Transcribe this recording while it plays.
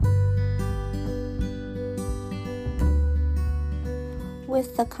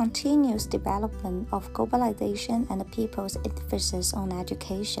With the continuous development of globalization and people's emphasis on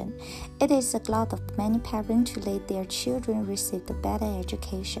education, it is the goal of many parents to let their children receive a better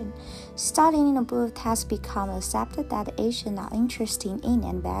education. Studying abroad has become accepted that Asians are interested in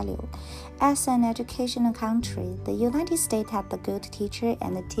and valued. As an educational country, the United States has a good teacher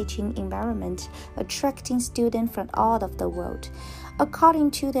and a teaching environment, attracting students from all over the world.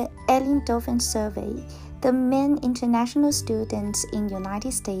 According to the Allen Dolphin Survey, the main international students in the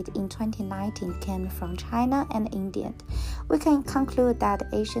United States in 2019 came from China and India. We can conclude that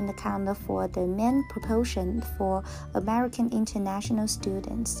Asians account for the main proportion for American international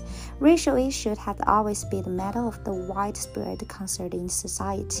students. Racial issues have always been a matter of the widespread concern in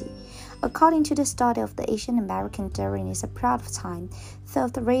society. According to the study of the Asian American during its proud time, through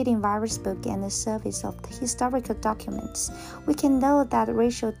the reading various books and the service of the historical documents, we can know that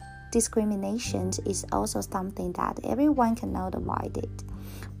racial discrimination is also something that everyone cannot avoid it.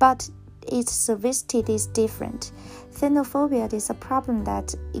 But its severity is different. Xenophobia is a problem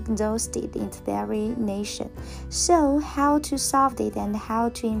that exhausted in every nation. So, how to solve it and how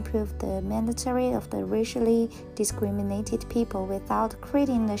to improve the mentality of the racially discriminated people without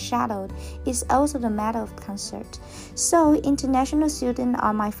creating a shadow is also the matter of concern. So, international students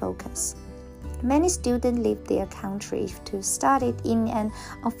are my focus. Many students leave their country to study in an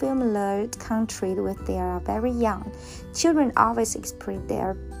unfamiliar country when they are very young. Children always express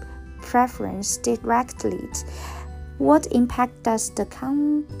their preference directly. What impact does the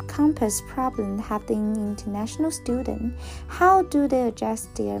campus problem have on international students? How do they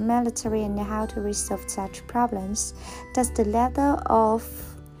adjust their military and how to resolve such problems? Does the level of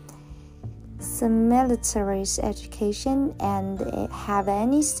the military education and have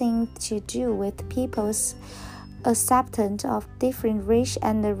anything to do with people's acceptance of different race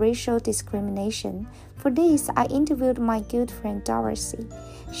and racial discrimination? For this, I interviewed my good friend Dorothy.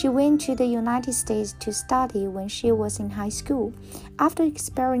 She went to the United States to study when she was in high school. After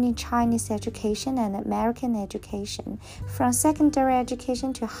experiencing Chinese education and American education, from secondary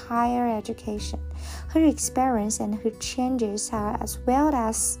education to higher education, her experience and her changes are as well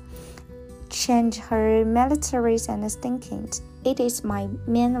as change her military and thinking. It is my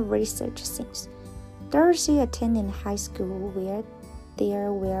main research since. Dorothy attended high school where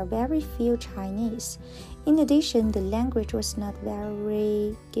there were very few Chinese. In addition, the language was not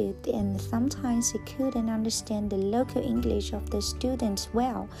very good and sometimes she couldn't understand the local English of the students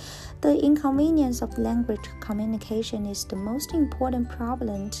well. The inconvenience of language communication is the most important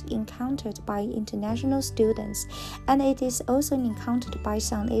problem encountered by international students, and it is also encountered by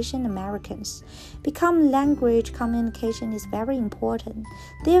some Asian Americans. Because language communication is very important,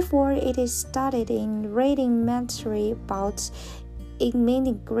 therefore it is studied in reading material about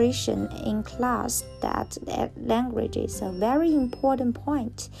immigration in class that language is a very important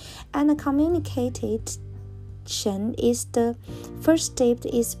point, and communication is the first step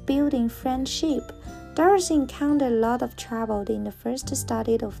is building friendship. Dorothy encountered a lot of trouble in the first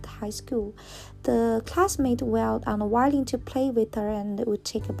study of the high school. The classmates were unwilling to play with her and would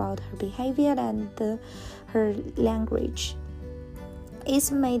talk about her behavior and her language.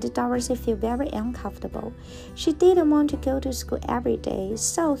 It made Dorothy feel very uncomfortable. She didn't want to go to school every day,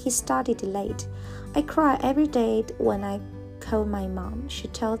 so he studied late. I cried every day when I called my mom. She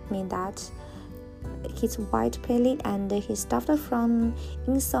told me that his white pellet and he suffered from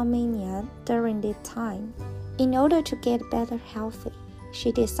insomnia during that time. In order to get better healthy,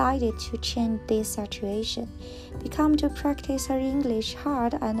 she decided to change this situation, become to practice her English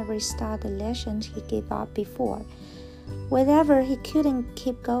hard and restart the lessons he gave up before. Whenever he couldn't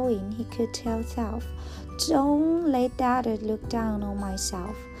keep going, he could tell himself, "Don't let the others look down on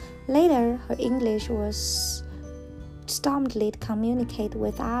myself." Later, her English was stormily communicate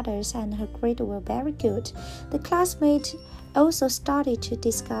with others and her grades were very good. The classmates also started to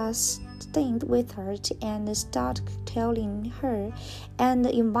discuss things with her and started telling her and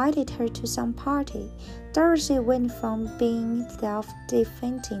invited her to some party. Dorothy went from being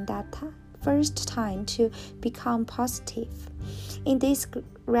self-defeating that first time to become positive. In this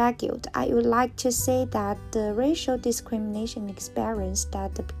regard, I would like to say that the racial discrimination experience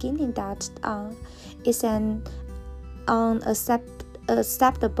at the beginning is an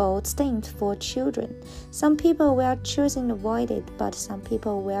unacceptable thing for children. Some people will choose to avoid it, but some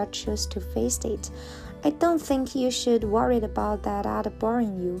people will choose to face it. I don't think you should worry about that other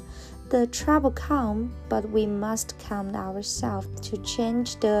boring you. The trouble comes, but we must calm ourselves to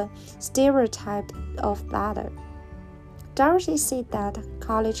change the stereotype of the other. Dorothy said that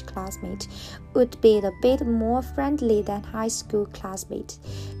college classmates would be a bit more friendly than high school classmates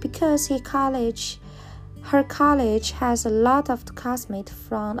because his college Her college has a lot of classmates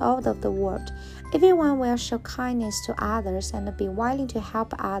from all over the world. Everyone will show kindness to others and be willing to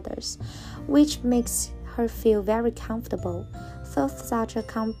help others, which makes her feel very comfortable. Through such a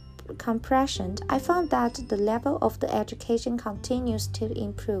compression, I found that the level of the education continues to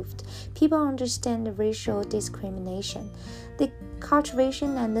improve. People understand the racial discrimination. The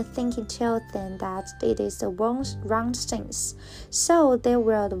cultivation and the thinking tell them that it is the wrong things, so they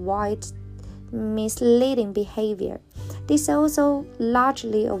will avoid misleading behavior. This also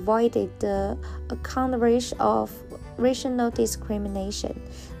largely avoided the account of racial discrimination.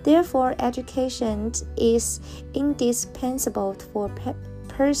 Therefore, education is indispensable for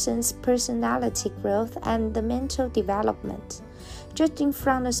person's personality growth and the mental development. Judging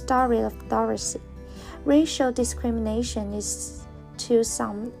from the story of Dorothy, racial discrimination is to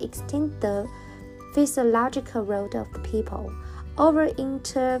some extent the physiological role of people.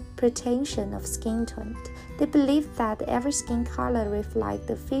 Over-interpretation of skin tone. They believe that every skin color reflects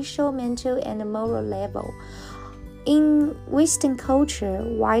the facial, mental, and moral level. In Western culture,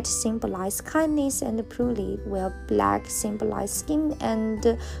 white symbolizes kindness and purity, while black symbolizes skin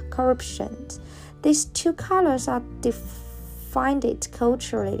and corruption. These two colors are defined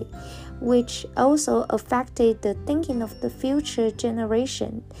culturally, which also affected the thinking of the future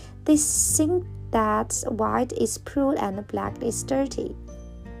generation. They think that white is pure and black is dirty.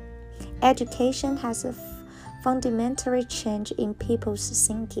 Education has a fundamental change in people's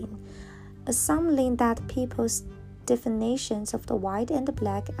thinking, assuming that people's definitions of the white and the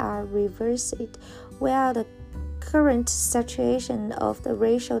black are reversed, while the current situation of the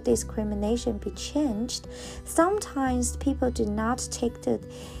racial discrimination be changed. Sometimes people do not take the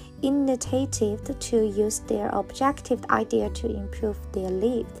initiative to use their objective idea to improve their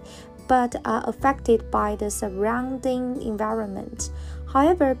lives, but are affected by the surrounding environment.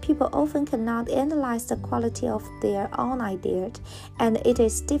 However, people often cannot analyze the quality of their own ideas, and it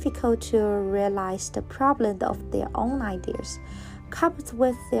is difficult to realize the problem of their own ideas. Coupled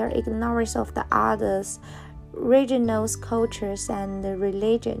with their ignorance of the others' regional cultures and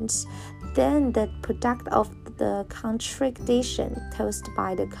religions, then the product of the contradiction caused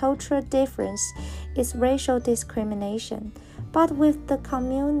by the cultural difference is racial discrimination. But with the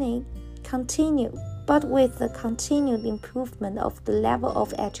continued improvement of the level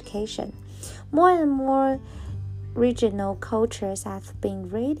of education, more and more regional cultures have been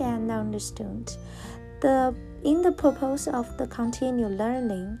read and understood. In the purpose of the continued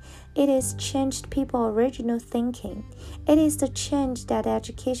learning, it is changed people's original thinking. It is the change that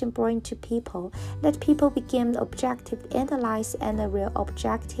education brings to people, that people begin objective analyze and a real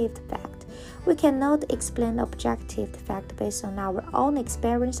objective fact. We cannot explain objective fact based on our own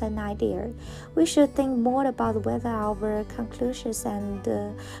experience and idea. We should think more about whether our conclusions and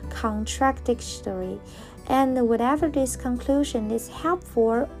contradictory, and whatever this conclusion is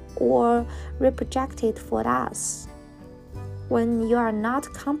helpful or reproductive for us. When you are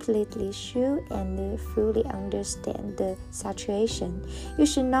not completely sure and fully understand the situation, you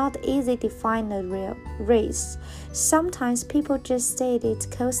should not easily define a real race. Sometimes people just say it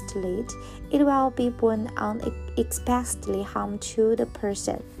costly. It will be born unexpectedly harm to the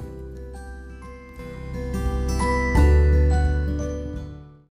person.